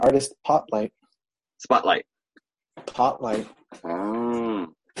Artist Spotlight. Spotlight. Spotlight. Oh.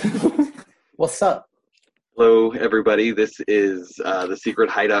 What's up? Hello, everybody. This is the Secret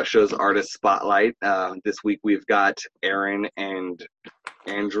Hideout Show's Artist Spotlight. This week we've got Aaron and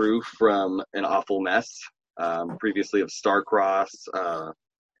Andrew from An Awful Mess, previously of Starcross,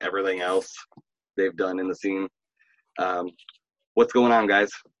 everything else they've done in the scene. What's going on,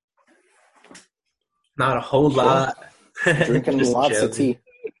 guys? Not a whole lot. Drinking lots of tea.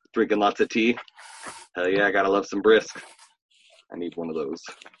 Drinking lots of tea? Hell yeah, I gotta love some brisk. I need one of those.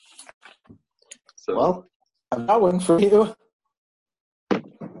 So, well, I've got one for you.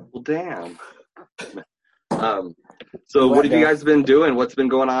 Well, damn. So what have you guys been doing? What's been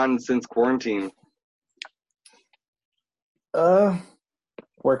going on since quarantine?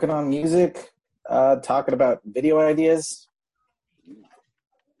 Working on music, talking about video ideas.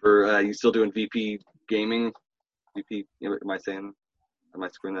 For you still doing VP gaming? VP, am I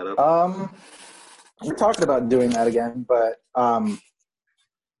screwing that up? We're talking about doing that again, but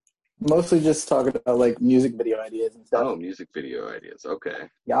mostly just talking about like music video ideas and stuff. Oh, music video ideas. Okay.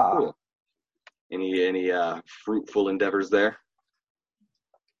 Yeah. Cool. Any fruitful endeavors there?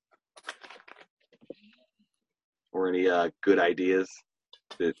 Or any good ideas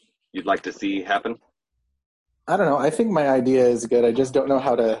that you'd like to see happen? I don't know. I think my idea is good. I just don't know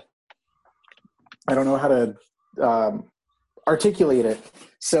how to. I don't know how to articulate it.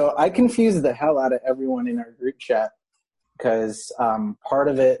 So I confused the hell out of everyone in our group chat because part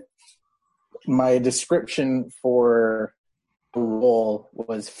of it, my description for the role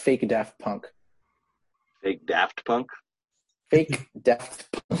was fake Daft Punk. Fake Daft Punk? Fake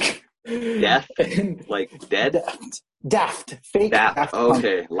Daft Punk. Death? Like dead? Daft. Fake Daft Punk.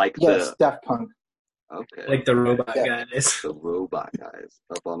 Okay, like yes, Daft Punk. Okay. Like the robot guys. The robot guys.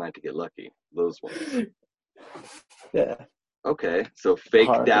 Up all night to get lucky. Those ones. Yeah. Okay, so fake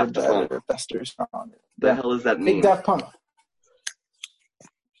Harder, Daft better, Punk. faster, stronger. The hell does that mean? Fake Daft Punk.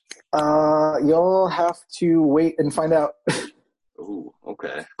 You'll have to wait and find out. Ooh,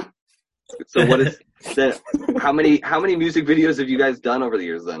 okay. So what is that? How many music videos have you guys done over the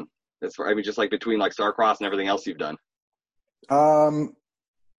years then? That's I mean, just like between like Starcross and everything else you've done.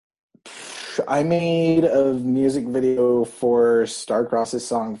 I made a music video for Starcross's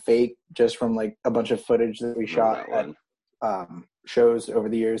song "Fake" just from like a bunch of footage that we shot at shows over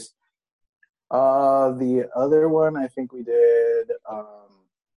the years. The other one I think we did.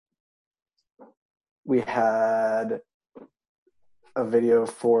 We had a video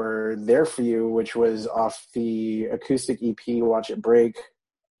for "There for You," which was off the acoustic EP "Watch It Break."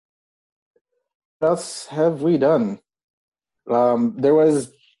 What else have we done? There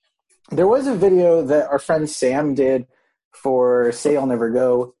was a video that our friend Sam did for "Say I'll Never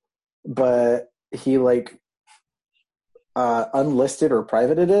Go," but he like unlisted or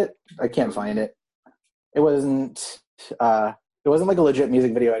privated it. I can't find it. It wasn't like a legit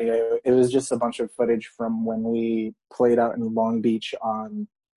music video anyway. It was just a bunch of footage from when we played out in Long Beach on,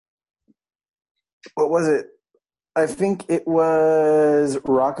 what was it? I think it was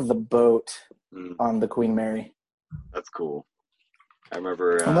Rock the Boat on the Queen Mary. That's cool. I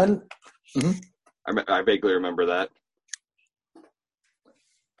remember. And then, I vaguely remember that.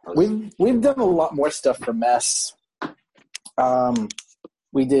 We've done a lot more stuff for Mess.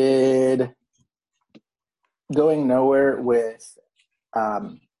 We did Going Nowhere with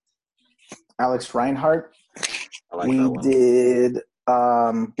Alex Reinhardt. I like we that one. Did.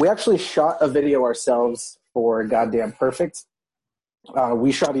 We actually shot a video ourselves for Goddamn Perfect.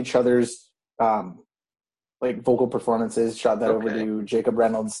 We shot each other's like vocal performances. Shot that over to Jacob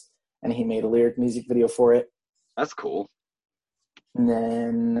Reynolds, and he made a lyric music video for it. That's cool. And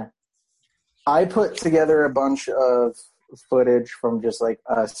then I put together a bunch of footage from just like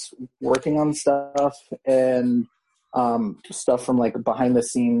us working on stuff and stuff from like behind the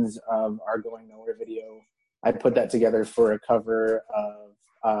scenes of our Going Nowhere video. I put that together for a cover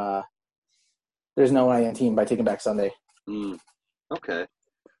of There's No I in Team by Taking Back Sunday. Okay.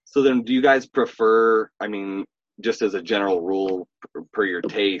 So then do you guys prefer, I mean, just as a general rule per your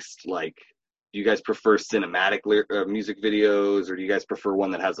taste, like, do you guys prefer cinematic music videos, or do you guys prefer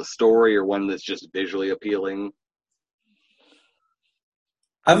one that has a story or one that's just visually appealing?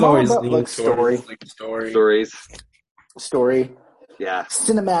 I've always like stories. Story. Yeah.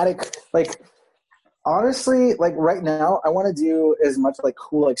 Cinematic. Like, honestly, like right now, I want to do as much like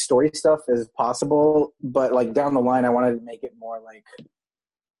cool like story stuff as possible, but like down the line, I wanted to make it more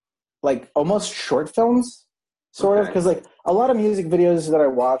like almost short films, sort of, because like a lot of music videos that I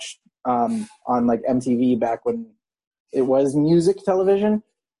watched on like MTV back when it was music television,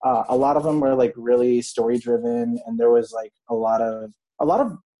 a lot of them were like really story driven, and there was like a lot of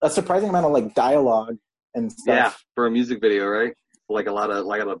a surprising amount of like dialogue and stuff. Yeah, for a music video, right? Like a lot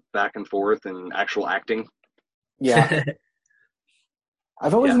of back and forth and actual acting. Yeah.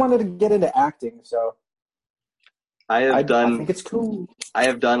 I've always wanted to get into acting, so I think it's cool. I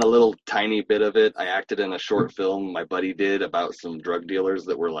have done a little tiny bit of it. I acted in a short film my buddy did about some drug dealers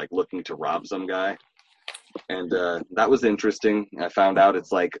that were like looking to rob some guy. And that was interesting. I found out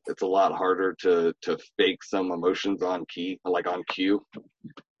it's a lot harder to fake some emotions on on cue.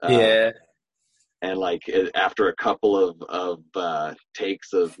 Yeah. And like after a couple of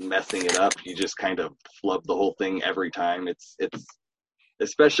takes of messing it up, you just kind of flub the whole thing every time. It's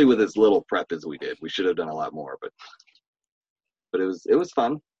especially with as little prep as we did. We should have done a lot more, but it was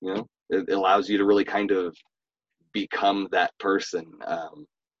fun. You know, it allows you to really kind of become that person.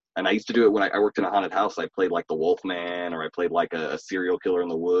 And I used to do it when I worked in a haunted house. I played like the Wolfman, or I played like a serial killer in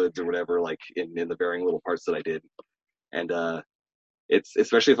the woods or whatever, like in the varying little parts that I did. And it's,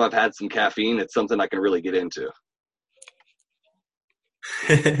 especially if I've had some caffeine, it's something I can really get into.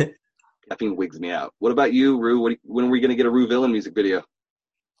 Caffeine wigs me out. What about you, Rue? When are we going to get a Rue Villain music video?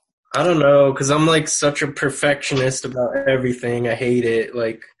 I don't know, because I'm like such a perfectionist about everything. I hate it.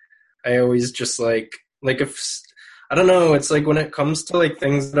 Like, I always just like if, I don't know, it's like when it comes to like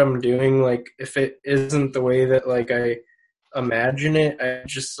things that I'm doing, like if it isn't the way that like I imagine it, I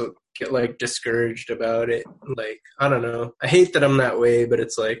just get like discouraged about it. Like, I don't know. I hate that I'm that way, but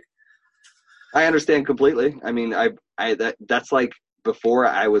it's like, I understand completely. I mean, that's like before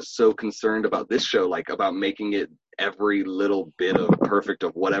I was so concerned about this show, like about making it every little bit of perfect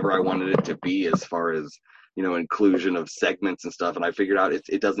of whatever I wanted it to be as far as, you know, inclusion of segments and stuff. And I figured out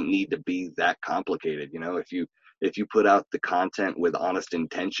it doesn't need to be that complicated. You know, if you put out the content with honest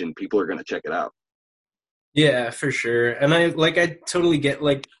intention, people are going to check it out. yeah, for sure. And I totally get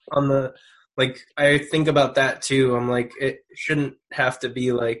like I think about that too. I'm like, it shouldn't have to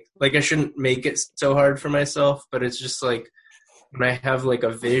be like I shouldn't make it so hard for myself, but it's just like when I have like a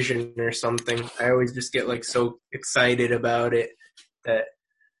vision or something, I always just get like so excited about it that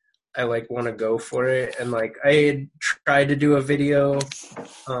I like want to go for it. And like I had tried to do a video,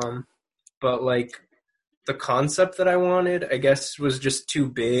 but like the concept that I wanted, I guess, was just too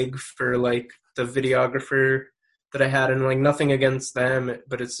big for like the videographer that I had, and like nothing against them,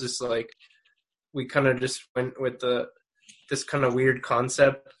 but it's just like we kind of just went with this kind of weird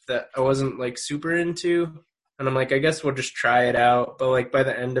concept that I wasn't like super into, and I'm like, I guess we'll just try it out. But like by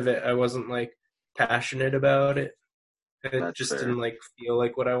the end of it, I wasn't like passionate about it. It just didn't like feel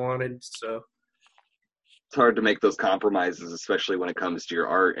like what I wanted. So it's hard to make those compromises, especially when it comes to your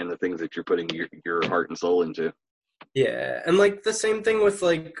art and the things that you're putting your heart and soul into. Yeah, and like the same thing with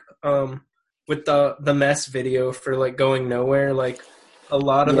like with the mess video for like going nowhere. Like a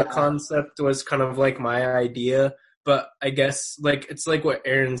lot of the concept was kind of like my idea, but I guess like it's like what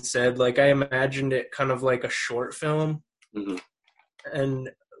Aaron said. Like I imagined it kind of like a short film, and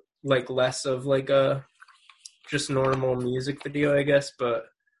like less of like a just normal music video, I guess. But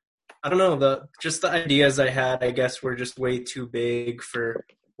I don't know, the ideas I had, I guess, were just way too big for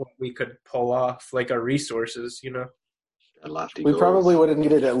what we could pull off, like our resources, you know. We probably would have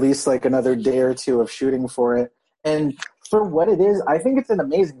needed at least like another day or two of shooting for it. And for what it is, I think it's an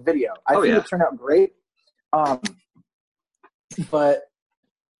amazing video. I think it turned out great. But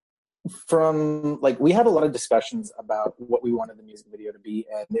from like, we had a lot of discussions about what we wanted the music video to be,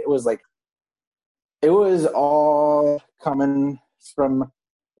 and it was all coming from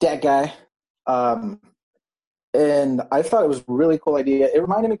that guy. And I thought it was a really cool idea. It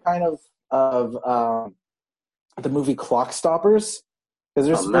reminded me kind of the movie Clock Stoppers, because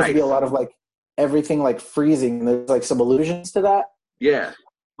there's supposed to be a lot of like everything like freezing. There's like some allusions to that. Yeah.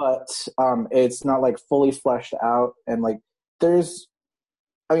 But it's not like fully fleshed out, and like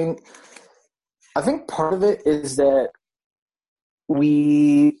I think part of it is that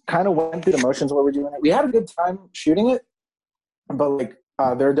we kind of went through the motions while we're doing it. We had a good time shooting it, but like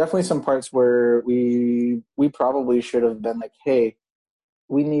there are definitely some parts where we probably should have been like, hey,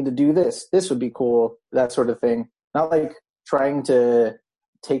 we need to do this. This would be cool, that sort of thing. Not like trying to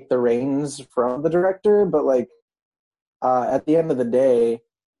take the reins from the director, but like at the end of the day,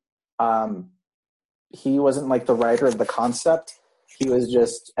 he wasn't like the writer of the concept. He was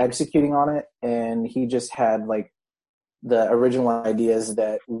just executing on it, and he just had like the original ideas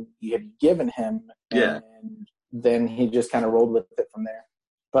that we had given him, and then he just kind of rolled with it from there.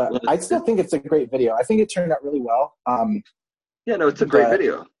 But I still think it's a great video. I think it turned out really well. It's a great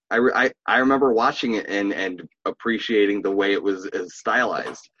video. I remember watching it and appreciating the way it was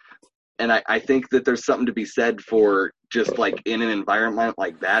stylized. And I think that there's something to be said for just like in an environment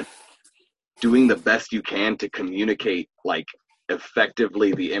like that, doing the best you can to communicate like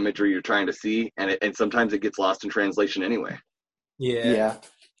effectively the imagery you're trying to see, and sometimes it gets lost in translation anyway. Yeah.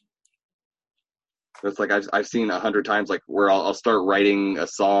 It's like I've seen 100 times, like where I'll start writing a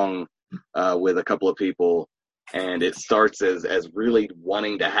song with a couple of people, and it starts as really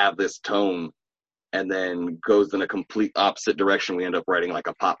wanting to have this tone, and then goes in a complete opposite direction. We end up writing like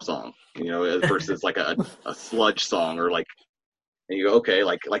a pop song, versus like a sludge song, or like, and you go, okay,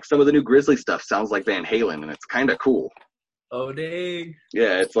 like some of the new Grizzly stuff sounds like Van Halen, and it's kind of cool. Oh dang.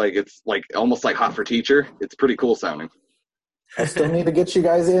 Yeah, it's like almost like Hot for Teacher. It's pretty cool sounding. I still need to get you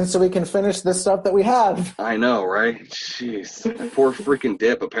guys in so we can finish this stuff that we have. I know, right? Jeez, poor freaking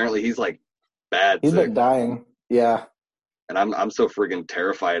Dip. Apparently, he's like bad. He's sick. been dying. Yeah. And I'm so freaking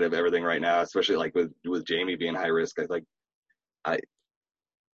terrified of everything right now, especially like with Jamie being high risk.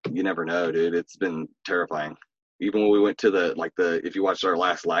 You never know, dude. It's been terrifying. Even when we went to if you watched our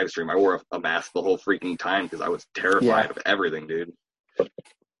last live stream, I wore a mask the whole freaking time because I was terrified of everything, dude.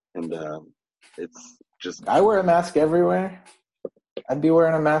 And it's just, I wear a mask everywhere. I'd be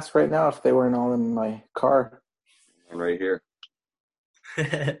wearing a mask right now if they weren't all in my car. I'm right here.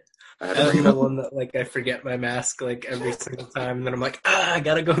 I'm the one that like I forget my mask like every single time, and then I'm like, I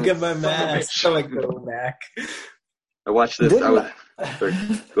gotta go get my mask. So I go back. I watched this. Sorry,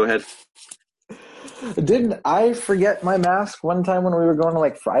 go ahead. Didn't I forget my mask one time when we were going to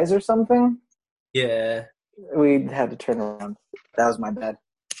like Fry's or something? Yeah. We had to turn around. That was my bad.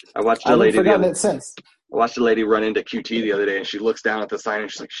 I watched a lady. I've forgotten it since. I watched a lady run into QT the other day, and she looks down at the sign,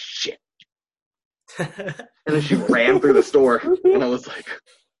 and she's like, "Shit!" And then she ran through the store, and I was like,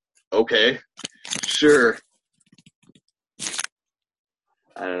 "Okay, sure."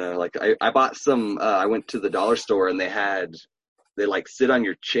 I don't know. Like I bought some. I went to the dollar store, and they like sit on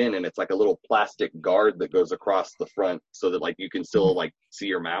your chin, and it's like a little plastic guard that goes across the front, so that like you can still like see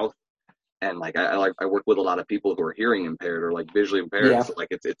your mouth. And like I work with a lot of people who are hearing impaired or like visually impaired, so like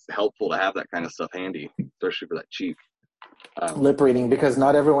it's helpful to have that kind of stuff handy, especially for that cheek. Lip reading, because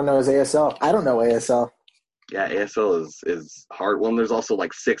not everyone knows ASL. I don't know ASL. Yeah, ASL is hard. Well, and there's also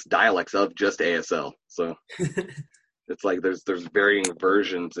like 6 dialects of just ASL, so it's like there's varying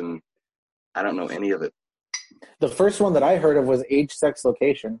versions, and I don't know any of it. The first one that I heard of was age, sex,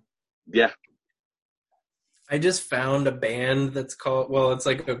 location. Yeah. I just found a band that's called, well, it's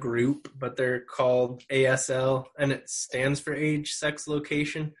like a group, but they're called ASL, and it stands for age, sex,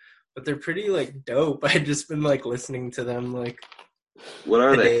 location. But they're pretty like dope. I just been like listening to them like. What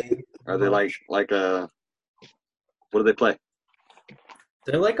are they? Are they like what do they play?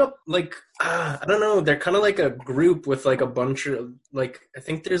 They're like I don't know. They're kind of like a group with like a bunch of like, I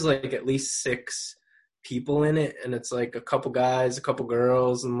think there's like at least 6 people in it, and it's like a couple guys, a couple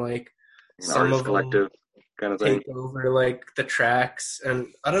girls, and like some of collective kind of thing. Take over like the tracks, and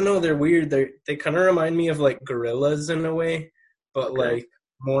I don't know. They're weird. They kind of remind me of like Gorillaz in a way, but like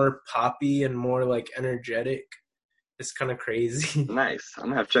more poppy and more like energetic. It's kind of crazy. Nice. I'm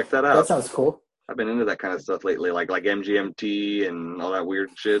gonna have to check that out. That sounds cool. I've been into that kind of stuff lately, like MGMT and all that weird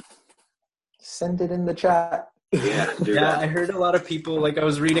shit. Send it in the chat. Yeah, do yeah. that. I heard a lot of people like I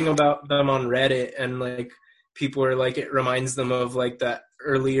was reading about them on Reddit, and like people are like it reminds them of like that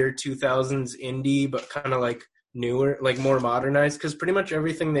earlier 2000s indie, but kind of like newer, like more modernized, because pretty much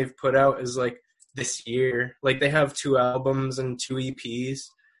everything they've put out is like this year. Like they have 2 albums and 2 EPs,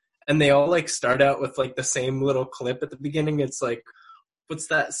 and they all like start out with like the same little clip at the beginning. It's like, what's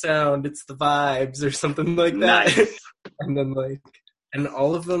that sound? It's the vibes or something like that. Nice. And then like, and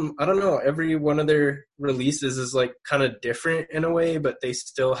all of them, I don't know, every one of their releases is like kind of different in a way, but they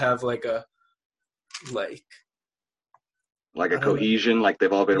still have like a cohesion, like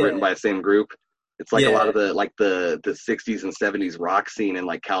they've all been written by the same group. It's like a lot of the like the 60s and 70s rock scene in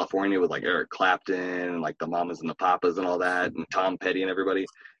like California with like Eric Clapton and like the Mamas and the Papas and all that, and Tom Petty and everybody.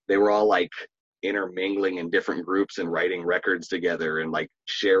 They were all like intermingling in different groups and writing records together and like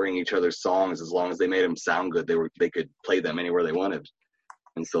sharing each other's songs. As long as they made them sound good, they could play them anywhere they wanted.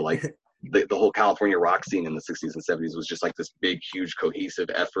 And so like the whole California rock scene in the 60s and 70s was just like this big, huge, cohesive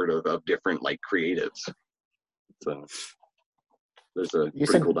effort of different like creatives. So there's a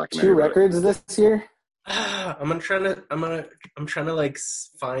pretty cool documentary. 2 records this year? I'm trying to like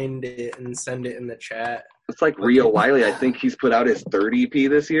find it and send it in the chat. It's like Rio Wiley. I think he's put out his 3rd EP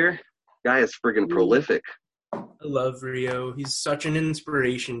this year. Guy is friggin' prolific. I love Rio. He's such an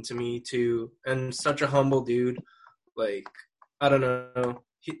inspiration to me too, and such a humble dude. Like, I don't know.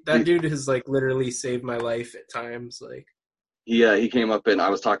 That dude has like literally saved my life at times. Like, he came up, and I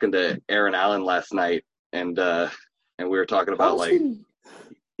was talking to Aaron Allen last night, and we were talking about like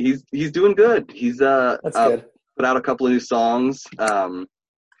he's doing good. He's That's good. put out a couple of new songs.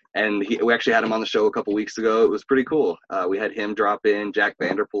 And we actually had him on the show a couple weeks ago. It was pretty cool. We had him drop in. Jack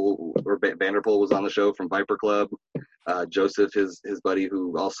Vanderpool was on the show from Viper Club. Joseph, his buddy,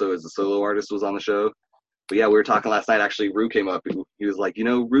 who also is a solo artist, was on the show. But yeah, we were talking last night. Actually, Rue came up. He was like,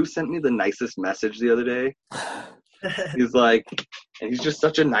 Rue sent me the nicest message the other day. He's like, and he's just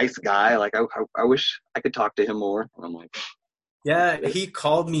such a nice guy. Like, I wish I could talk to him more. And I'm like, yeah, he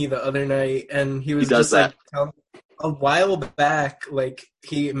called me the other night, and he was does just that. like, a while back, like,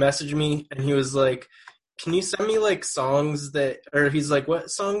 he messaged me, and he was like, can you send me, like, songs or he's like, what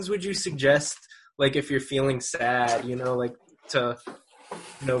songs would you suggest, like, if you're feeling sad, like, to,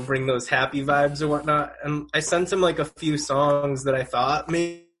 bring those happy vibes or whatnot? And I sent him, like, a few songs that I thought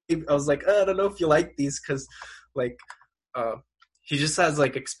maybe, I was like, I don't know if you like these, because, like, he just has,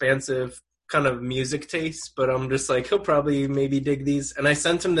 like, expansive kind of music taste, but I'm just like, he'll probably maybe dig these. And I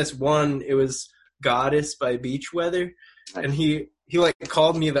sent him this one, it was Goddess by Beach Weather. Nice. And he like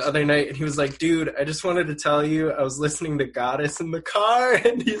called me the other night and he was like, dude, I just wanted to tell you I was listening to Goddess in the car,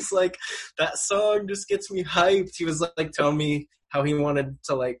 and he's like, that song just gets me hyped. He was like telling me how he wanted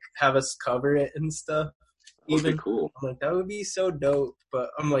to like have us cover it and stuff. Even cool. I'm like, that would be so dope.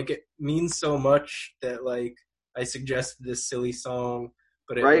 But I'm like, it means so much that like I suggested this silly song,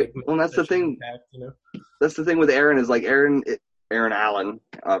 but it, right. Like, well, that's the thing. Impact, That's the thing with Aaron is like Aaron Allen,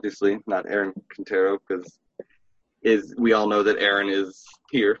 obviously not Aaron Quintero, because we all know that Aaron is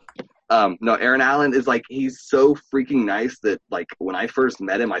here. No, Aaron Allen is like, he's so freaking nice that like when I first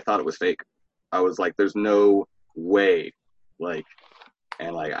met him, I thought it was fake. I was like, there's no way, like,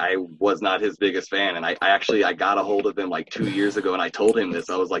 and like I was not his biggest fan, and I got a hold of him like 2 years ago, and I told him this.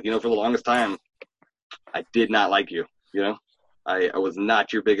 I was like, for the longest time, I did not like you. I was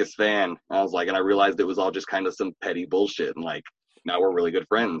not your biggest fan. I was like, and I realized it was all just kind of some petty bullshit, and like now we're really good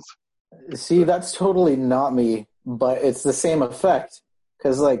friends. See, that's totally not me, but it's the same effect,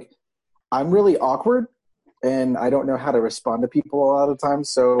 because like I'm really awkward and I don't know how to respond to people a lot of times.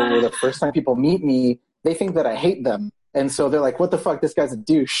 So the first time people meet me, they think that I hate them, and so they're like, "What the fuck? This guy's a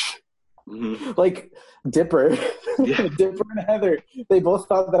douche." Mm-hmm. Like Dipper, Yeah. Dipper and Heather, they both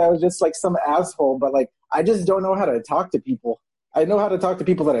thought that I was just like some asshole, but like I just don't know how to talk to people. I know how to talk to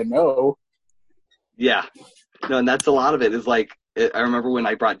people that I know. Yeah. No, and that's a lot of it is like, I remember when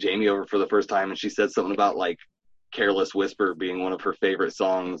I brought Jamie over for the first time and she said something about like Careless Whisper being one of her favorite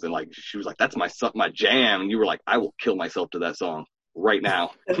songs. And like, she was like, that's my jam. And you were like, I will kill myself to that song right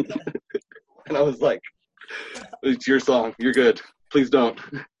now. And I was like, it's your song. You're good. Please don't.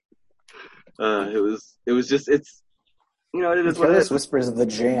 It was just, it's, it is what it is. Careless Whispers of the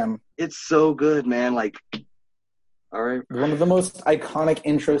jam. It's so good, man. Like, all right. One of the most iconic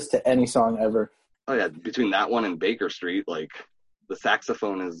intros to any song ever. Oh yeah, between that one and Baker Street, like the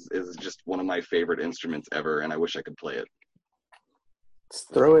saxophone is just one of my favorite instruments ever, and I wish I could play it. Let's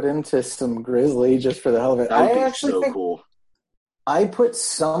throw it into some Grizzly just for the hell of it. That would I be actually so think cool. I put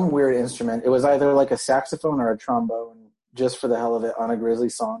some weird instrument. It was either like a saxophone or a trombone, just for the hell of it, on a Grizzly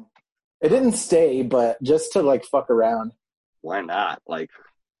song. It didn't stay, but just to like fuck around. Why not? Like,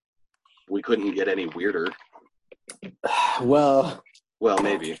 we couldn't get any weirder. Well,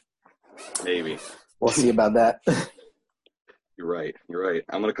 maybe. We'll see about that. You're right.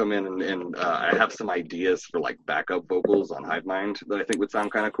 I'm gonna come in and I have some ideas for like backup vocals on Hive Mind that I think would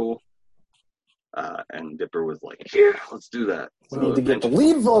sound kind of cool. And Dipper was like, "Yeah, let's do that." We need to get the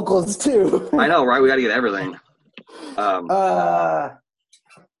lead vocals too. I know, right? We got to get everything.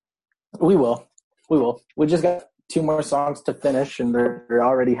 We will. We just got 2 more songs to finish, and they're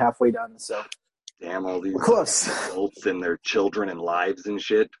already halfway done. So, damn, all these close adults and their children and lives and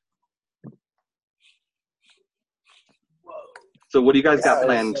shit. So, what do you guys got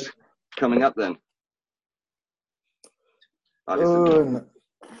planned coming up then? Obviously,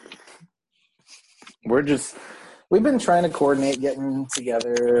 we've been trying to coordinate getting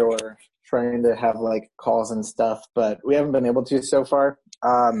together or trying to have like calls and stuff, but we haven't been able to so far.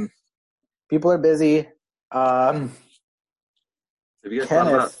 People are busy.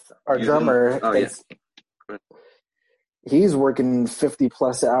 Kenneth, our drummer, he's working 50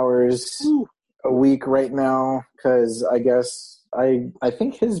 plus hours a week right now because I guess I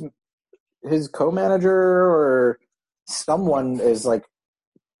think his co-manager or someone is like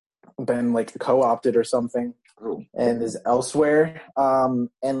been like co-opted or something and is elsewhere. And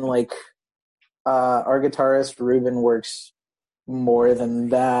like our guitarist Ruben works more than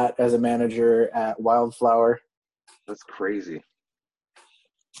that as a manager at Wildflower. That's crazy.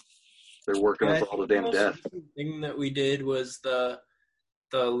 They're working us all to damn death. The thing that we did was the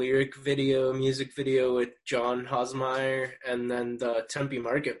music video with John Hosmeyer, and then the Tempe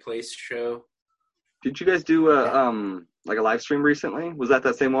Marketplace show. Did you guys do like a live stream recently? Was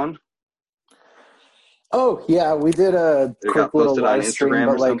that same one? Oh yeah, we did a It quick got little posted on live stream, Instagram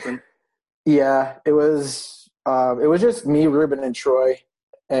but or something? yeah, it was just me, Ruben, and Troy,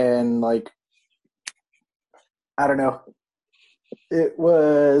 and like I don't know, it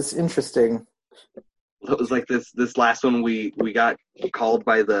was interesting. It was like this last one we got called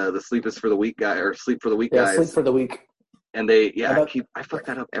by the Sleep is for the Week guy or Sleep for the Week Yeah, sleep guys, for the week. and I fuck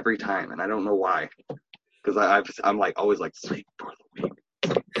that up every time, and I don't know why, because I'm like always like Sleep for the Week.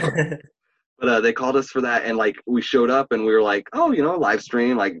 But they called us for that, and like we showed up, and we were like, oh, live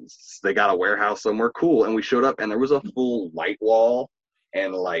stream, like they got a warehouse somewhere, cool. And we showed up, and there was a full light wall,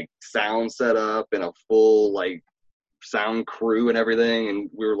 and like sound set up, and a full like sound crew and everything, and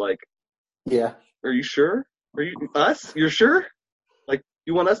we were like, Yeah. are you sure? Are you us? You're sure? Like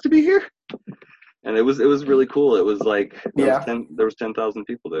you want us to be here? And it was really cool. It was like there was 10,000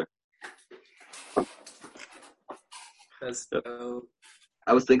 people there. That's dope.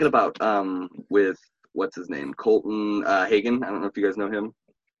 I was thinking about with what's his name, Colton Hagen. I don't know if you guys know him.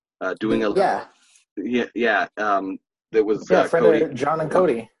 Doing a yeah. That was friend Cody. of John and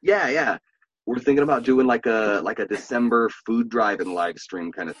Cody. Yeah. We're thinking about doing like a December food drive and live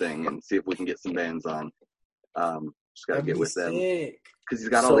stream kind of thing, and see if we can get some bands on. Just gotta get with them because he's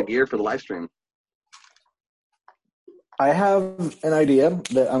got all the gear for the live stream. I have an idea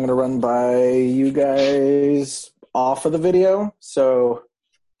that I'm gonna run by you guys off of the video. So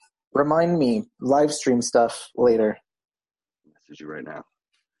remind me, live stream stuff later. Message you right now.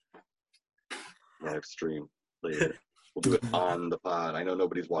 Live stream later. We'll do it on the pod. I know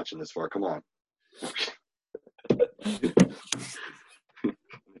nobody's watching this far. Come on.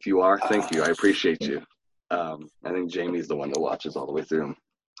 If you are, thank you. I appreciate you. I think Jamie's the one that watches all the way through.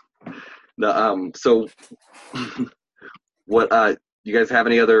 So what you guys have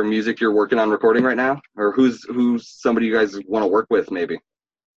any other music you're working on recording right now? Or who's somebody you guys want to work with maybe?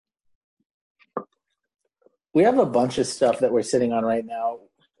 We have a bunch of stuff that we're sitting on right now.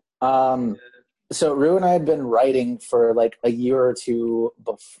 So Rue and I had been writing for like a year or two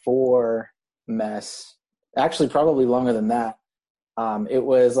before Mess. Actually, probably longer than that. It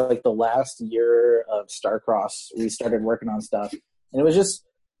was like the last year of Starcross. We started working on stuff. And it was just,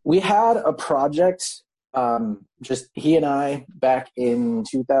 we had a project, just he and I back in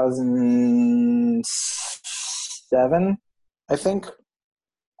 2007, I think,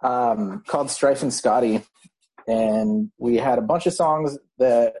 called Strife and Scotty. And we had a bunch of songs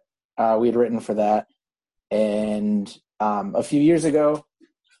that we had written for that. And a few years ago,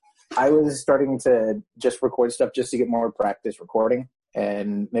 I was starting to just record stuff just to get more practice recording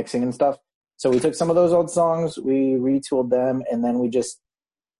and mixing and stuff. So we took some of those old songs, we retooled them, and then we just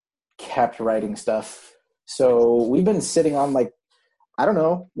kept writing stuff. So we've been sitting on like, I don't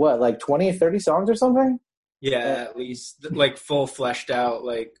know, what, like 20, 30 songs or something? Yeah, at least like full fleshed out,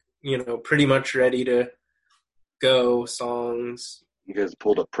 like, pretty much ready to go songs. You guys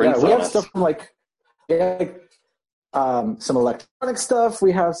pulled a Prince on us. We have stuff from like some electronic stuff.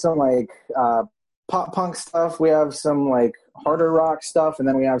 We have some like pop punk stuff. We have some like harder rock stuff, and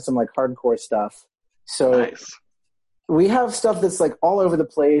then we have some like hardcore stuff. So nice. We have stuff that's like all over the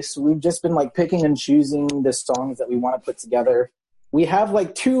place. We've just been like picking and choosing the songs that we want to put together. We have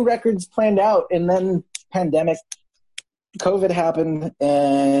like 2 records planned out, and then pandemic, COVID happened,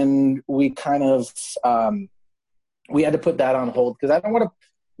 and we kind of we had to put that on hold because I don't want to.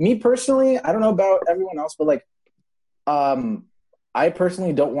 Me personally, I don't know about everyone else, but like, I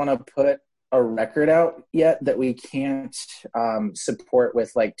personally don't want to put a record out yet that we can't support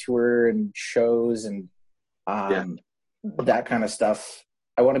with like tour and shows and that kind of stuff.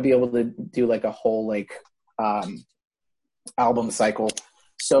 I want to be able to do like a whole like album cycle.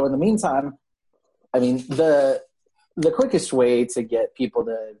 So in the meantime, I mean, the quickest way to get people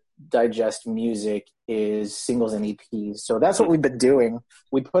to digest music is singles and EPs. So that's what we've been doing.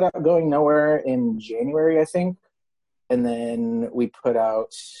 We put out Going Nowhere in January, I think. And then we put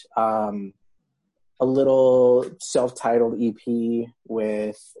out a little self-titled EP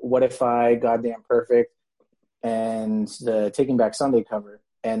with What If I, Goddamn Perfect, and the Taking Back Sunday cover.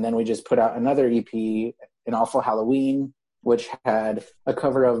 And then we just put out another EP, An Awful Halloween, which had a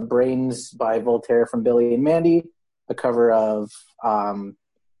cover of Brains by Voltaire from Billy and Mandy, a cover of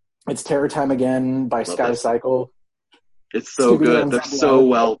It's Terror Time Again by Sky Cycle. It's so good. They're so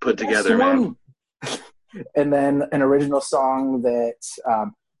well put together, man. And then an original song that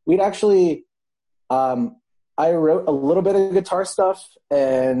we'd actually I wrote a little bit of guitar stuff,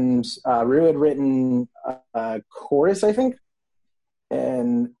 and Rue had written a chorus, I think.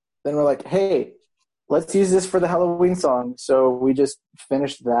 And then we're like, hey, let's use this for the Halloween song. So we just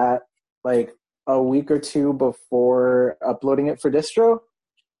finished that like a week or two before uploading it for distro,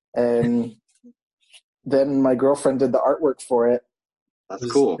 and then my girlfriend did the artwork for it.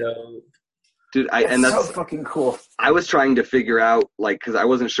 That's cool. So, Dude, It's so fucking cool. I was trying to figure out, like, because I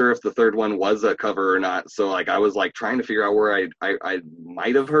wasn't sure if the third one was a cover or not. So, like, I was, like, trying to figure out where I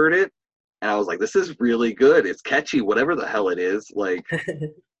might have heard it. And I was like, this is really good. It's catchy, whatever the hell it is. Like,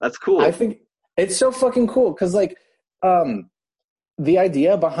 that's cool. I think it's so fucking cool because, like, the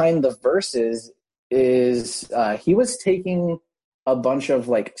idea behind the verses is he was taking a bunch of,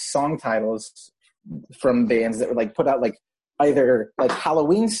 like, song titles from bands that were, like, put out, like, either, like,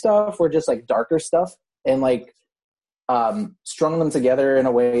 Halloween stuff or just, like, darker stuff, and, like, strung them together in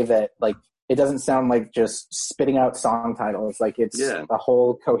a way that, like, it doesn't sound like just spitting out song titles. Like, it's a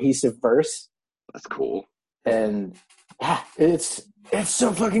whole cohesive verse. That's cool. And yeah, it's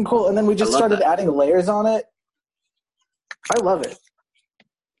so fucking cool. And then we just started adding layers on it. I love it.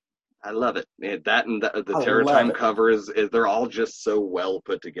 I love it. That and the Terror Time covers, they're all just so well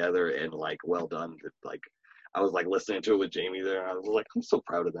put together and, like, well done. Like, I was, like, listening to it with Jamie there, and I was like, I'm so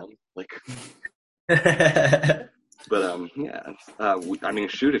proud of them. Like, but yeah. I mean,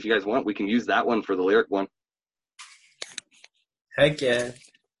 shoot, if you guys want, we can use that one for the lyric one. Heck yeah.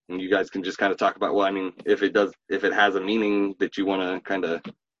 And you guys can just kind of talk about, well, I mean, if it has a meaning that you want to kind of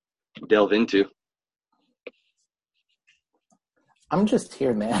delve into. I'm just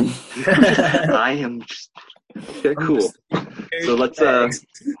here, man. I am just, okay, cool. So let's,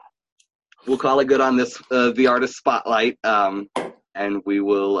 we'll call it good on this, the artist spotlight. And we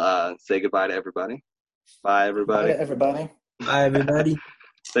will say goodbye to everybody. Bye, everybody. Bye, everybody. Bye, everybody.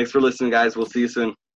 Thanks for listening, guys. We'll see you soon.